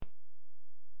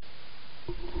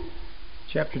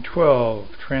Chapter 12,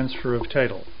 Transfer of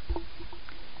Title.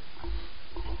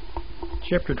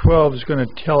 Chapter 12 is going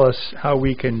to tell us how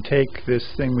we can take this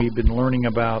thing we've been learning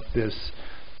about, this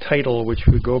title, which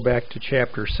we go back to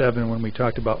Chapter 7 when we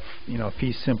talked about,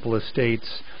 fee simple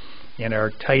estates and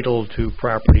our title to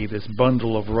property, this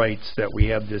bundle of rights that we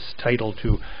have this title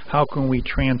to. How can we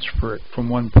transfer it from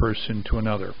one person to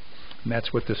another? And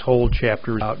that's what this whole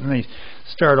chapter is about. And they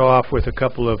start off with a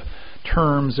couple of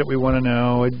terms that we want to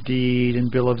know: a deed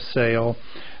and bill of sale.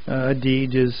 A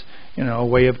deed is, a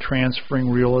way of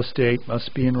transferring real estate,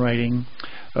 must be in writing.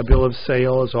 A bill of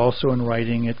sale is also in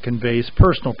writing. It conveys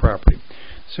personal property.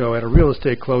 So at a real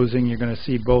estate closing, you're going to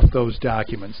see both those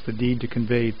documents: the deed to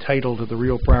convey title to the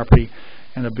real property,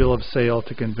 and a bill of sale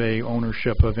to convey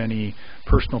ownership of any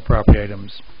personal property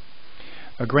items.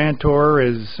 A grantor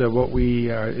is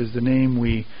is the name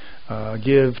we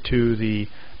give to the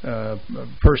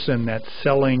person that's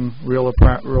selling real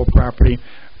property,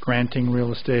 granting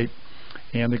real estate,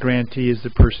 and the grantee is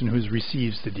the person who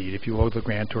receives the deed. If you will, the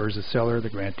grantor is the seller, the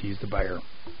grantee is the buyer.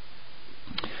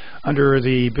 Under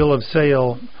the bill of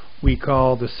sale, we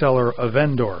call the seller a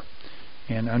vendor,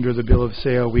 and under the bill of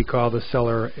sale, we call the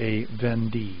seller a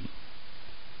vendee.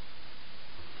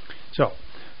 So,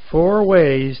 4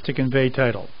 ways to convey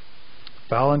title: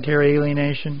 voluntary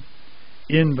alienation,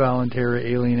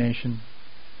 involuntary alienation,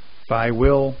 by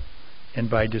will, and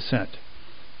by descent.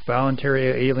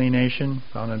 Voluntary alienation,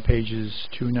 found on pages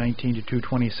 219 to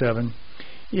 227,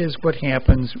 is what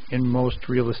happens in most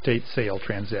real estate sale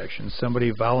transactions.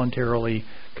 Somebody voluntarily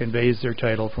conveys their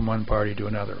title from one party to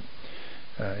another.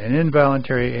 An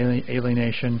involuntary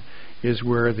alienation is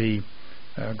where the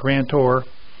grantor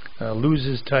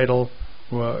loses title,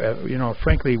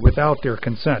 frankly, without their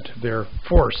consent. They're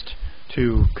forced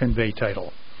to convey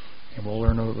title. And we'll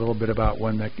learn a little bit about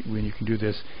when you can do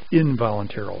this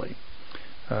involuntarily.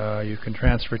 You can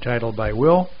transfer title by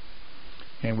will,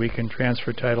 and we can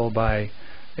transfer title by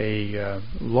a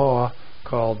law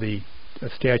called the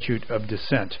statute of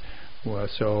descent.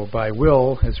 So by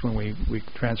will is when we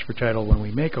transfer title when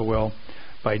we make a will.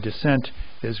 By descent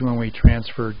is when we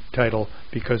transfer title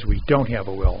because we don't have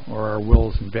a will or our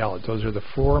will is invalid. Those are the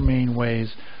 4 main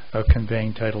ways of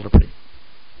conveying title to property.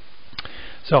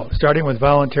 So, starting with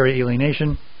voluntary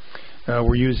alienation,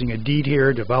 we're using a deed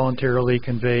here to voluntarily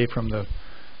convey from the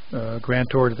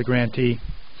grantor to the grantee.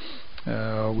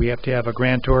 We have to have a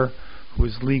grantor who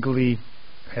has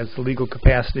the legal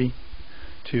capacity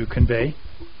to convey.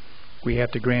 We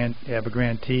have to have a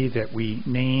grantee that we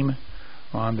name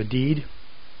on the deed.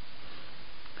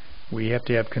 We have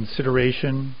to have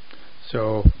consideration.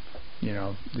 So,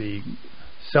 the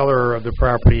seller of the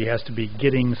property has to be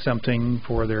getting something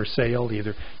for their sale,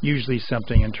 usually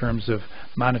something in terms of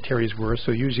monetary's worth.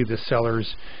 So usually the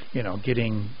seller's,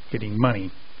 getting money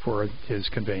for his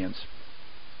conveyance.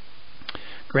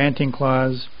 Granting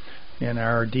clause. In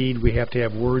our deed, we have to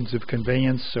have words of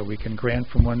conveyance, so we can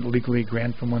legally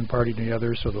grant from one party to the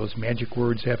other. So those magic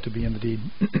words have to be in the deed.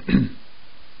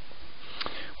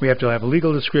 We have to have a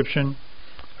legal description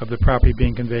of the property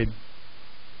being conveyed,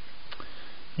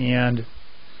 and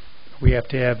we have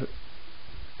to have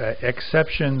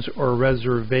exceptions or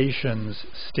reservations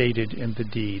stated in the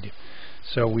deed.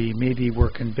 So we're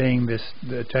conveying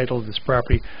the title of this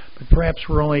property, but perhaps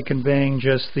we're only conveying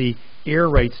just the air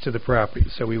rights to the property.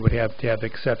 So we would have to have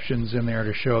exceptions in there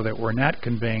to show that we're not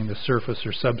conveying the surface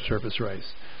or subsurface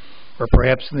rights. Or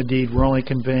perhaps in the deed we're only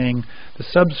conveying the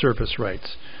subsurface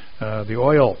rights, the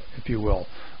oil, if you will,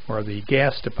 or the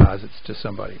gas deposits to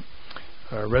somebody.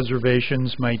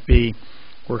 Reservations might be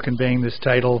we're conveying this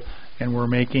title and we're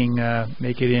make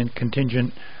it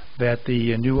contingent that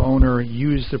the new owner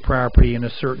use the property in a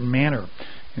certain manner.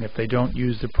 And if they don't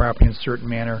use the property in a certain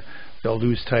manner, they'll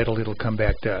lose title, it'll come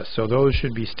back to us. So those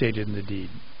should be stated in the deed.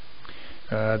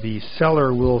 The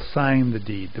seller will sign the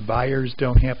deed. The buyers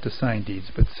don't have to sign deeds,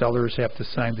 but sellers have to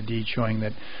sign the deed showing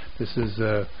that this is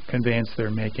a conveyance they're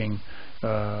making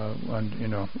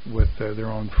with their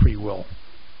own free will.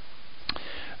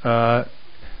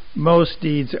 Most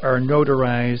deeds are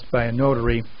notarized by a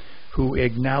notary who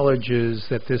acknowledges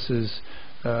that this is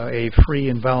a free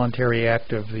and voluntary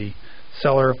act of the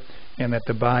seller, and that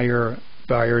the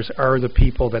buyers are the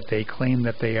people that they claim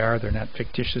that they are. They're not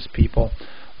fictitious people,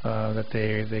 that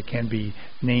they can be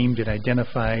named and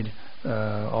identified.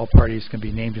 All parties can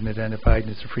be named and identified,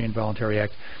 and it's a free and voluntary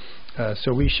act.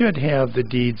 So we should have the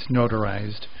deeds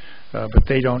notarized, but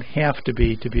they don't have to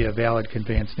be a valid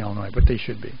conveyance in Illinois, but they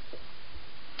should be.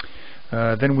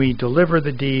 Then we deliver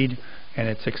the deed, and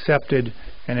it's accepted,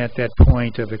 and at that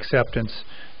point of acceptance,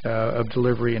 of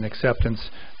delivery and acceptance,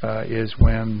 is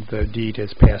when the deed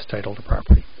has passed title to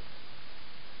property.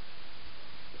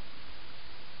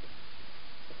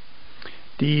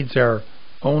 Deeds are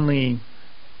only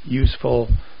useful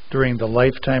during the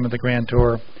lifetime of the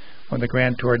grantor. When the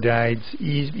grantor dies,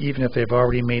 even if they've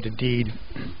already made a deed,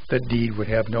 the deed would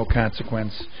have no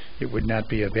consequence. It would not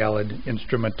be a valid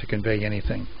instrument to convey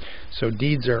anything. So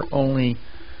deeds are only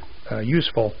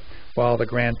useful while the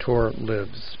grantor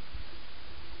lives.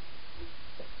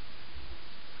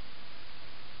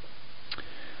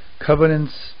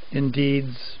 Covenants in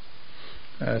deeds.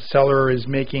 Seller is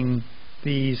making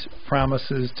these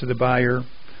promises to the buyer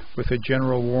with a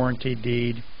general warranty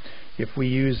deed. If we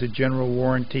use a general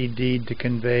warranty deed to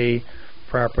convey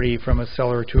property from a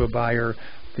seller to a buyer,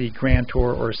 the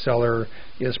grantor or seller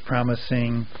is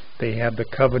promising they have the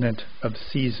covenant of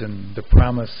season, the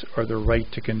promise or the right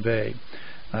to convey.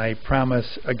 I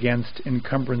promise against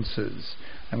encumbrances.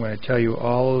 I'm going to tell you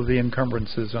all of the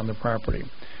encumbrances on the property.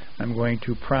 I'm going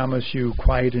to promise you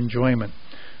quiet enjoyment,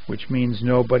 which means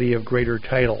nobody of greater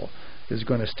title is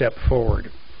going to step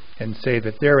forward and say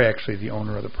that they're actually the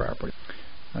owner of the property.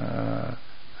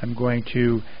 I'm going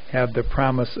to have the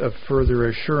promise of further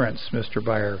assurance, Mr.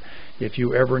 Buyer. If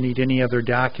you ever need any other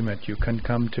document, you can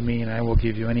come to me and I will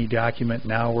give you any document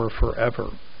now or forever.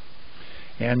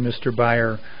 And Mr.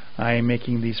 Buyer, I am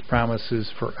making these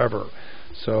promises forever.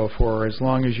 So for as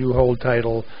long as you hold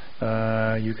title,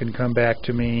 you can come back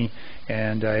to me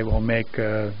and I will make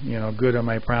good on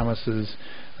my promises.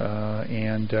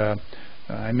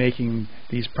 I'm making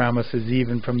these promises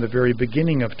even from the very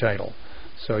beginning of title.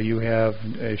 So you have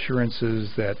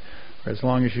assurances that as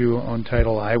long as you own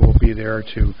title, I will be there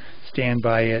to stand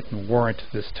by it and warrant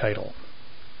this title.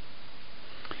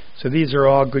 So these are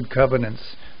all good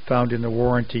covenants found in the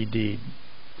warranty deed.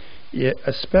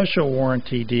 A special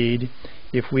warranty deed,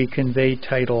 if we convey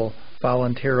title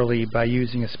voluntarily by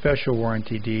using a special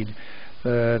warranty deed,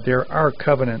 there are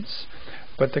covenants,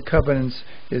 but the covenants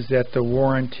is that the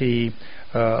warranty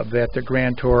that the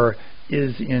grantor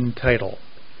is in title.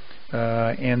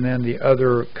 And then the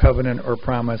other covenant or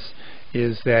promise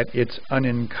is that it's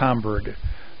unencumbered.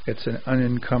 It's an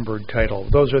unencumbered title.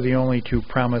 Those are the only two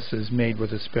promises made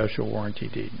with a special warranty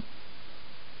deed.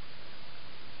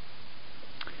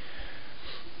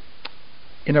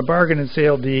 In a bargain and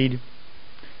sale deed,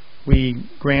 we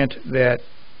grant that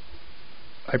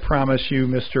I promise you,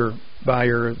 Mr.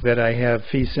 Buyer, that I have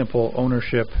fee simple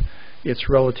ownership. It's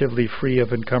relatively free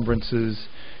of encumbrances,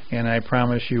 and I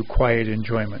promise you quiet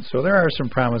enjoyment. So there are some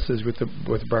promises with the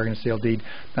bargain and sale deed.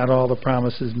 Not all the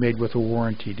promises made with a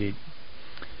warranty deed.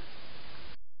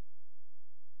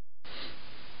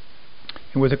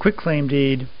 And with a quitclaim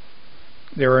deed,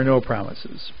 there are no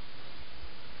promises.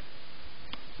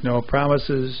 No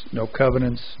promises, no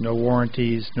covenants, no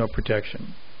warranties, no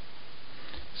protection.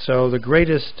 So the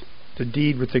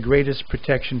deed with the greatest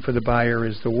protection for the buyer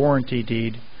is the warranty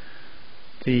deed.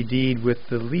 The deed with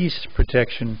the least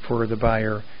protection for the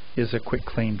buyer is a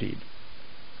quitclaim deed.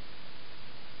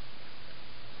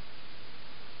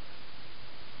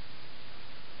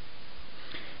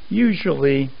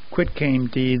 Usually, quitclaim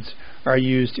deeds are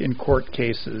used in court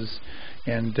cases,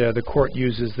 and the court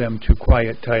uses them to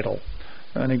quiet title.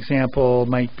 An example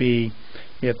might be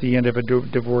at the end of a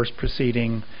divorce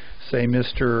proceeding, say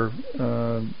Mr.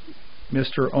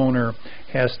 Owner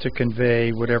has to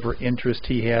convey whatever interest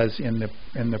he has in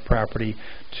the property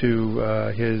to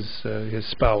his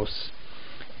spouse,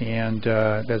 and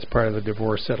that's part of the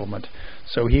divorce settlement.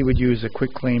 So he would use a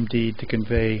quitclaim deed to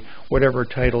convey whatever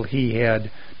title he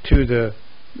had to the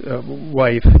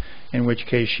wife, in which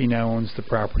case she now owns the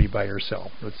property by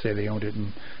herself. Let's say they owned it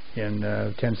in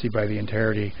Tennessee by the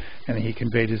entirety, and he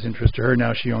conveyed his interest to her.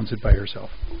 Now she owns it by herself.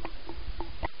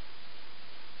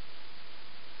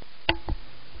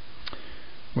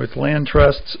 With land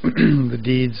trusts, the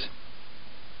deeds,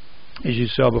 as you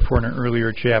saw before in an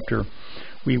earlier chapter,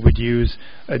 we would use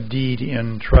a deed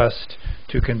in trust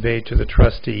to convey to the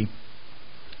trustee.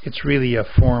 It's really a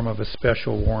form of a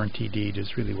special warranty deed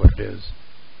is really what it is.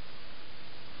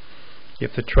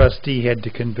 If the trustee had to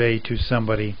convey to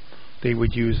somebody, they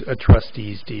would use a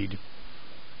trustee's deed.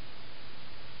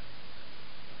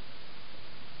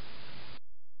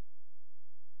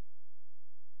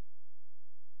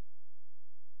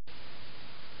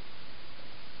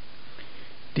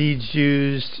 Deeds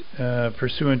used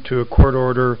pursuant to a court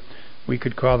order, we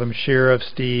could call them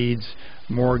sheriff's deeds,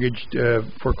 mortgage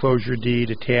foreclosure deed,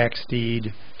 a tax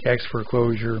deed, tax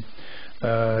foreclosure,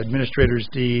 administrator's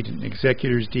deed, an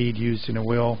executor's deed used in a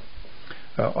will.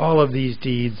 All of these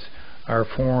deeds are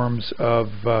forms of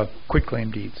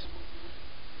quitclaim deeds.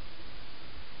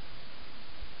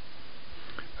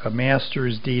 A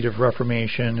master's deed of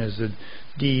reformation is a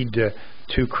deed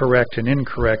to correct an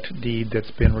incorrect deed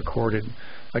that's been recorded.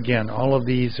 Again, all of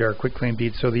these are quitclaim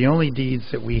deeds. So the only deeds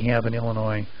that we have in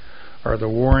Illinois are the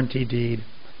warranty deed,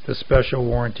 the special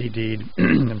warranty deed,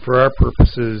 and for our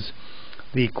purposes,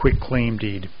 the quitclaim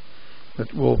deed. But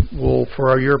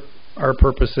for our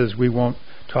purposes, we won't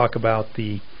talk about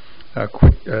the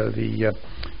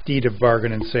deed of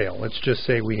bargain and sale. Let's just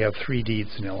say we have 3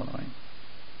 deeds in Illinois.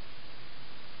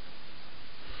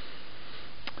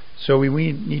 So we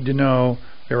need to know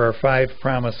there are 5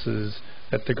 promises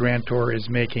that the grantor is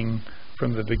making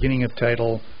from the beginning of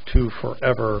title to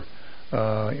forever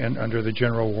and under the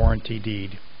general warranty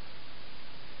deed.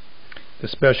 The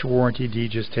special warranty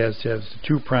deed just has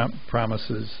 2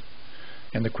 promises,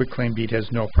 and the quitclaim deed has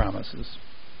no promises.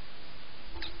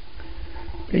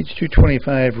 Page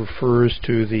 225 refers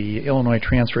to the Illinois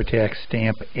Transfer Tax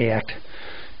Stamp Act.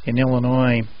 In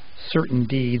Illinois, certain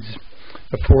deeds,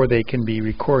 before they can be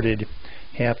recorded,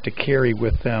 have to carry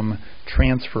with them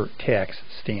transfer tax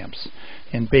stamps.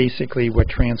 And basically what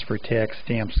transfer tax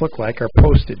stamps look like are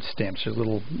postage stamps. They're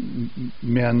little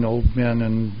old men,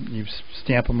 and you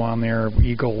stamp them on there,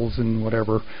 eagles and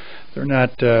whatever. They're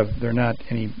not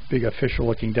any big official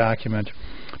looking document,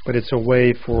 but it's a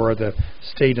way for the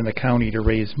state and the county to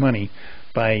raise money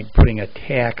by putting a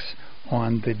tax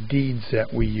on the deeds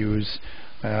that we use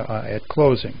at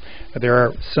closing. There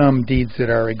are some deeds that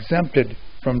are exempted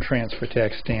from transfer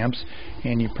tax stamps,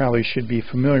 and you probably should be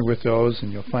familiar with those,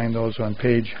 and you'll find those on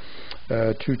page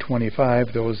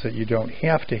 225, those that you don't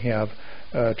have to have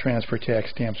transfer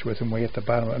tax stamps with them, way at the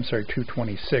bottom. I'm sorry,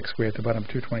 226, way at the bottom of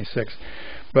 226.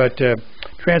 But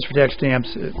transfer tax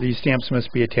stamps, these stamps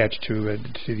must be attached to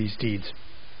these deeds.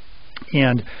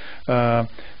 And the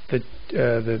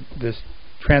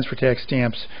transfer tax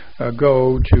stamps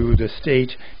go to the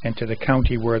state and to the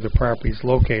county where the property is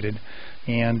located,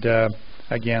 and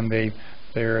again, they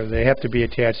have to be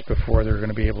attached before they're going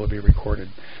to be able to be recorded.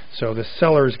 So the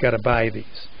seller's got to buy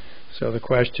these. So the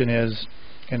question is,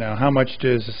 how much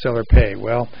does the seller pay?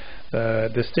 Well,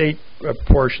 the state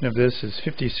portion of this is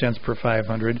 50 cents per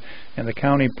 500, and the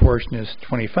county portion is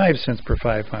 25 cents per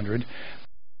 500.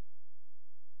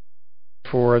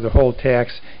 For the whole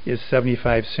tax is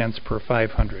 75 cents per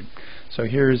 500. So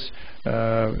here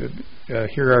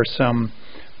are some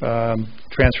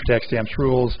transfer tax stamps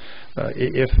rules.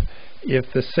 If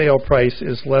the sale price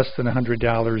is less than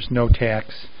 $100, no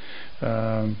tax.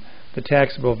 The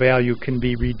taxable value can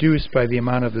be reduced by the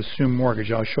amount of the assumed mortgage.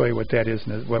 I'll show you what that is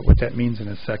and what that means in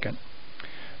a second.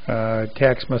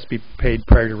 Tax must be paid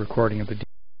prior to recording of the deed.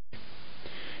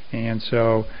 And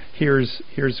so here's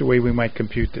the way we might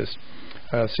compute this.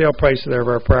 Sale price of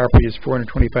our property is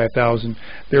 $425,000.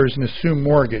 There's an assumed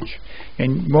mortgage,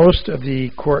 and most of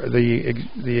the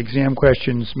exam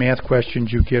questions, math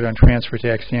questions you get on transfer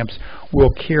tax stamps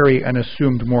will carry an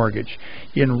assumed mortgage.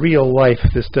 In real life,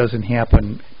 this doesn't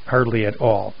happen hardly at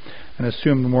all. An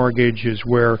assumed mortgage is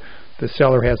where the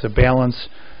seller has a balance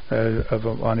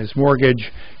on his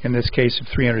mortgage, in this case of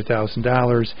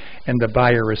 $300,000, and the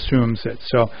buyer assumes it.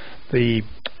 So the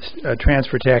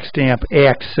Transfer Tax Stamp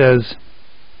Act says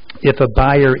if a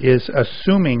buyer is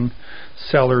assuming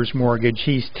seller's mortgage,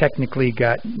 he's technically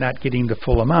not getting the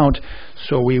full amount,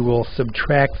 so we will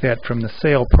subtract that from the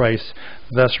sale price,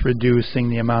 thus reducing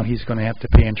the amount he's going to have to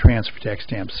pay in transfer tax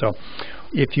stamps. So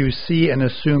if you see an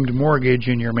assumed mortgage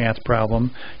in your math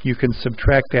problem, you can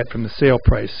subtract that from the sale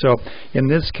price. So in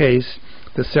this case,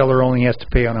 the seller only has to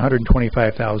pay on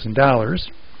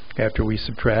 $125,000 after we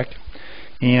subtract.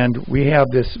 And we have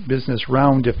this business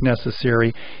round if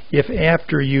necessary. If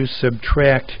after you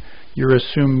subtract your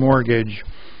assumed mortgage,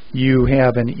 you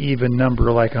have an even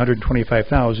number like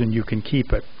 $125,000, you can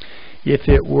keep it. If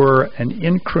it were an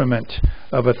increment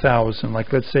of 1,000,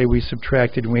 like let's say we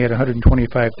subtracted and we had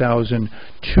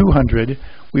 $125,200,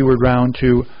 we would round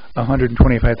to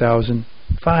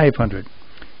 $125,500.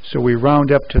 So we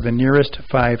round up to the nearest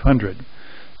 500.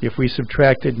 If we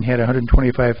subtracted and had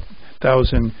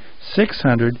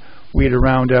 $125,600, we'd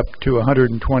round up to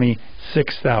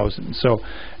 $126,000. So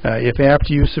if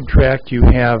after you subtract you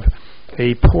have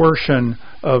a portion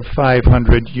of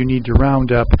 500, you need to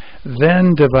round up,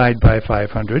 then divide by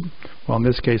 500. Well, in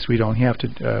this case, we don't have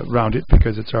to round it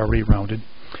because it's already rounded.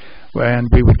 And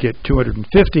we would get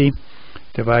 250.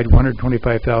 Divide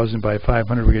 125,000 by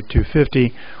 500, we get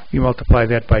 250. We multiply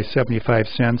that by 75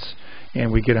 cents,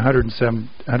 and we get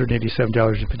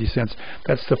 $187.50.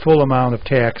 That's the full amount of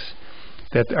tax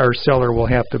that our seller will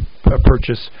have to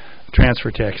purchase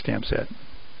transfer tax stamps at.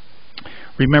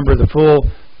 Remember, the full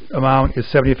amount is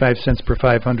 75 cents per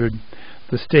 500.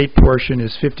 The state portion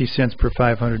is 50 cents per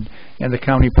 500, and the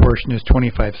county portion is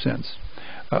 25 cents.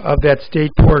 Of that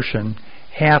state portion,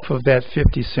 half of that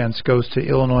 50 cents goes to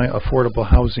Illinois Affordable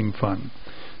Housing Fund.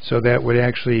 So that would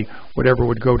actually, whatever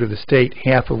would go to the state,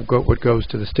 half of what goes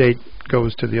to the state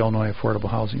goes to the Illinois Affordable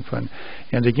Housing Fund.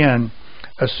 And again,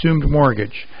 assumed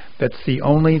mortgage, that's the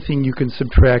only thing you can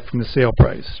subtract from the sale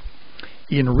price.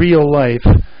 In real life,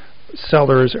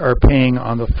 sellers are paying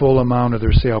on the full amount of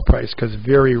their sale price, because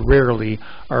very rarely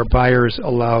are buyers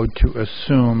allowed to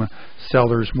assume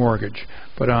seller's mortgage.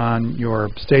 But on your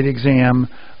state exam,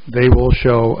 they will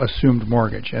show assumed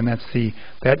mortgage, and that's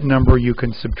that number you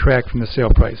can subtract from the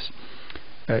sale price.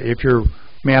 If your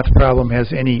math problem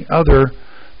has any other,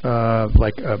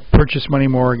 like a purchase money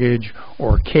mortgage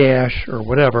or cash or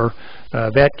whatever,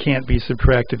 that can't be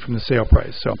subtracted from the sale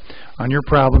price. So on your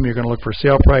problem, you're going to look for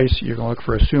sale price, you're going to look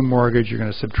for assumed mortgage, you're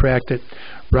going to subtract it,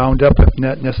 round up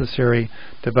if necessary,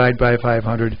 divide by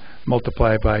 500,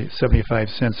 multiply by 75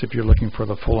 cents if you're looking for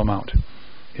the full amount.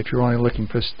 If you're only looking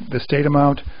for the state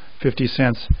amount, 50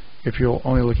 cents. If you're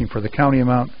only looking for the county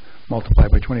amount, multiply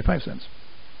by 25 cents.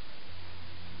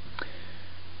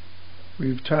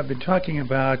 We've been talking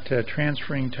about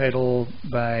transferring title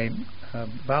by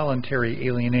voluntary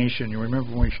alienation. You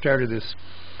remember when we started this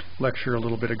lecture a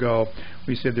little bit ago,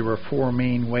 we said there were 4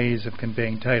 main ways of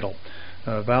conveying title.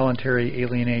 Voluntary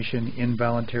alienation,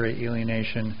 involuntary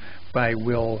alienation, by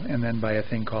will, and then by a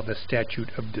thing called the statute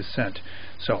of descent.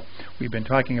 So we've been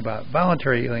talking about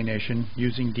voluntary alienation,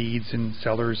 using deeds and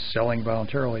sellers selling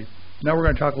voluntarily. Now we're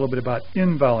going to talk a little bit about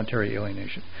involuntary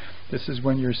alienation. This is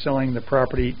when you're selling the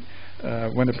property,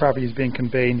 when the property is being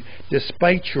conveyed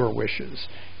despite your wishes.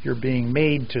 You're being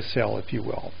made to sell, if you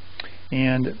will.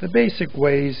 And the basic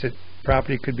ways that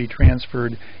property could be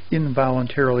transferred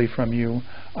involuntarily from you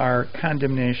are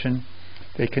condemnation.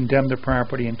 They condemn the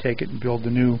property and take it and build a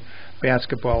new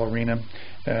basketball arena.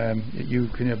 You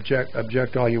can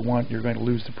object all you want. You're going to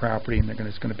lose the property, and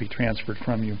it's going to be transferred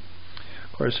from you.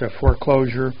 Of course,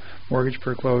 foreclosure, mortgage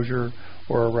foreclosure,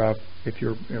 or if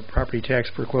you're property tax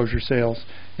foreclosure sales,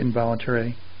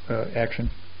 involuntary action.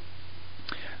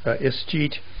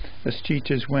 Escheat. Escheat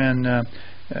is when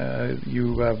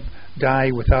you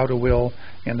die without a will,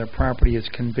 and the property is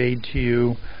conveyed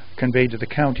to the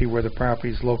county where the property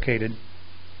is located.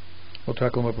 We'll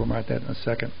talk a little bit more about that in a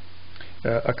second.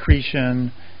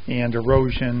 Accretion and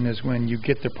erosion is when you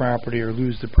get the property or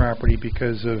lose the property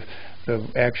because of the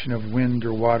action of wind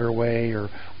or waterway, or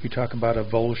we talk about a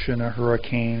avulsion, a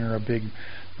hurricane, or a big,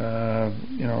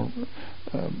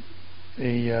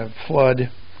 a flood.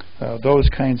 Those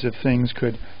kinds of things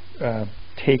could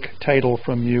take title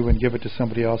from you and give it to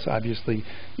somebody else, obviously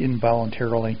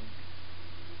involuntarily.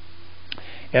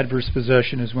 Adverse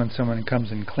possession is when someone comes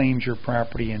and claims your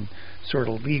property and sort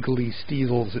of legally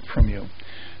steals it from you.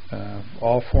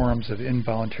 All forms of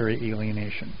involuntary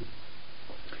alienation.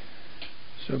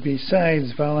 So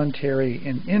besides voluntary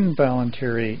and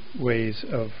involuntary ways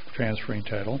of transferring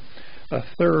title, a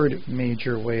third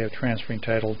major way of transferring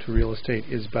title to real estate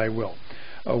is by will.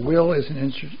 A will is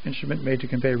an instrument made to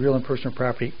convey real and personal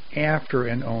property after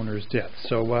an owner's death.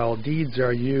 So while deeds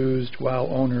are used while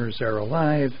owners are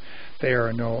alive,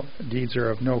 deeds are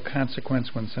of no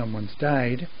consequence when someone's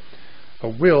died. A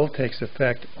will takes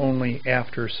effect only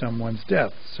after someone's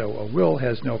death. So a will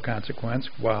has no consequence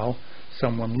while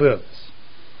someone lives.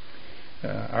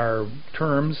 Our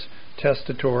terms,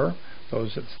 testator,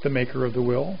 that's the maker of the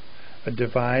will. A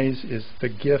devise is the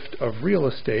gift of real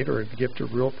estate or the gift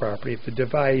of real property. If the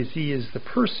devisee is the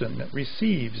person that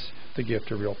receives the gift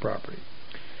of real property.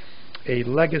 A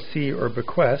legacy or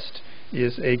bequest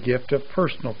is a gift of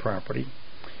personal property,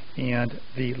 and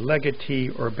the legatee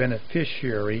or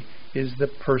beneficiary is the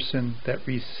person that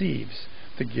receives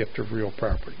the gift of real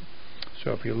property.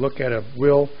 So if you look at a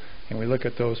will and we look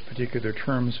at those particular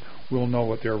terms, we'll know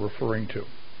what they're referring to.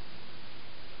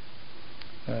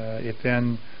 It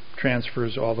then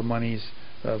transfers all the monies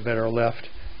that are left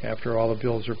after all the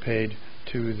bills are paid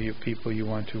to the people you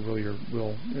want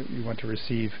to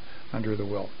receive under the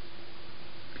will.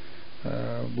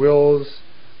 Wills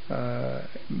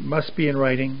must be in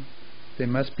writing. They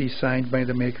must be signed by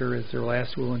the maker as their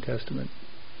last will and testament.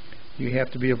 You have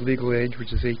to be of legal age,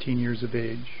 which is 18 years of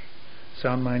age,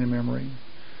 sound mind and memory.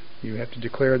 You have to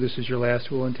declare this is your last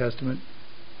will and testament.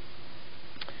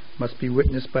 Must be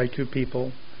witnessed by 2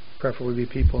 people, preferably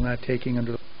people not taking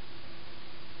under the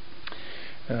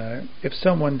if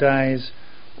someone dies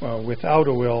without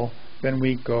a will, then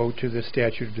we go to the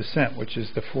statute of descent, which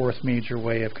is the 4th major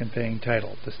way of conveying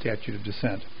title, the statute of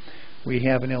descent. We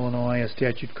have in Illinois a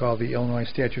statute called the Illinois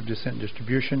Statute of Descent and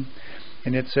Distribution,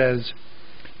 and it says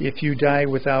if you die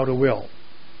without a will,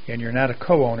 and you're not a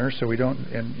co-owner, so we don't,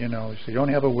 and so you don't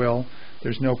have a will.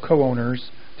 There's no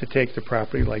co-owners to take the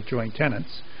property like joint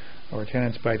tenants or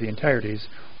tenants by the entireties.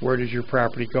 Where does your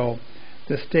property go?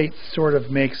 The state sort of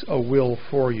makes a will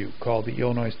for you called the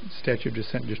Illinois Statute of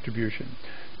Descent and Distribution.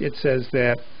 It says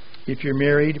that if you're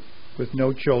married with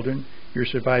no children, your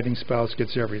surviving spouse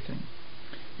gets everything.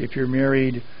 If you're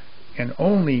married and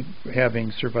only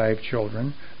having survived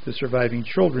children, the surviving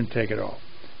children take it all.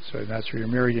 So that's where you're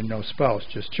married and no spouse,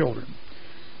 just children.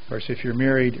 Of course, if you're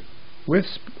married with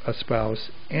a spouse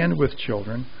and with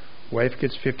children, wife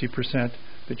gets 50%,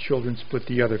 the children split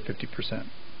the other 50%.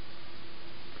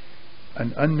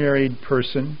 An unmarried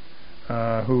person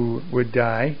who would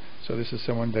die, so this is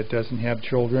someone that doesn't have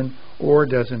children or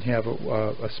doesn't have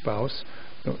a spouse,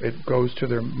 it goes to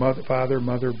their father,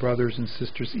 mother, brothers, and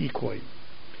sisters equally.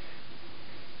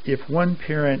 If one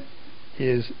parent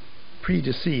is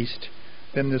predeceased,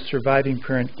 then the surviving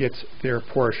parent gets their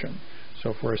portion.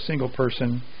 So for a single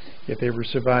person, if they were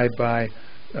survived by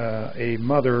a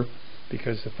mother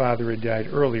because the father had died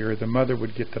earlier, the mother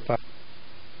would get the father.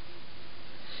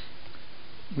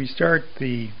 We start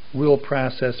the will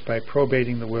process by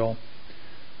probating the will.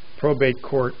 Probate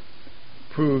court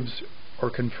proves or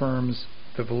confirms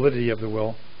the validity of the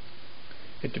will.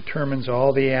 It determines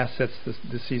all the assets the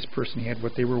deceased person had,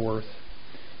 what they were worth.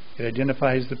 It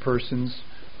identifies the persons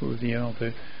who,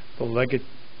 the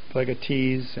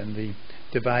legatees and the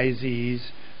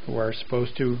devisees who are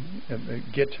supposed to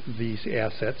get these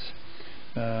assets.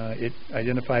 It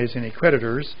identifies any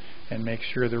creditors and makes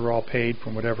sure they're all paid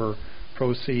from whatever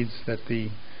proceeds that the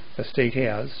estate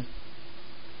has.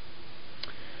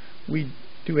 We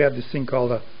do have this thing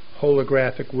called a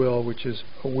holographic will, which is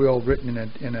a will written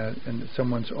in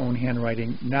someone's own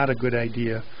handwriting. Not a good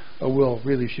idea. A will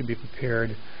really should be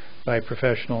prepared by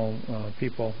professional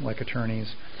people like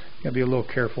attorneys. You gotta be a little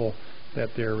careful that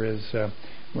there is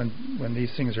when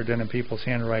these things are done in people's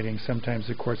handwriting, sometimes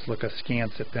the courts look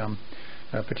askance at them,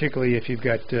 particularly if you've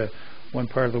got one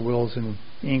part of the will is in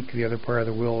ink, the other part of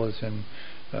the will is in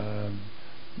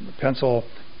pencil,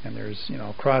 and there's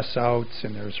cross outs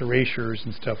and there's erasures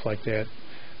and stuff like that.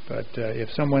 But if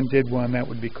someone did one, that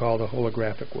would be called a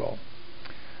holographic will.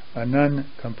 A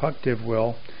non-compunctive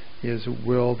will is a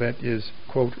will that is,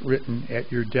 quote, written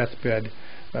at your deathbed.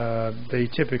 They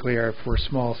typically are for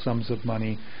small sums of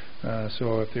money.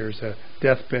 So if there's a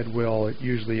deathbed will, it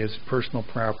usually is personal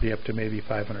property up to maybe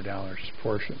 $500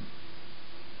 portion.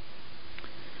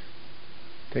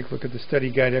 Take a look at the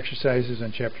study guide exercises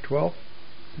on Chapter 12.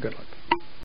 Good luck.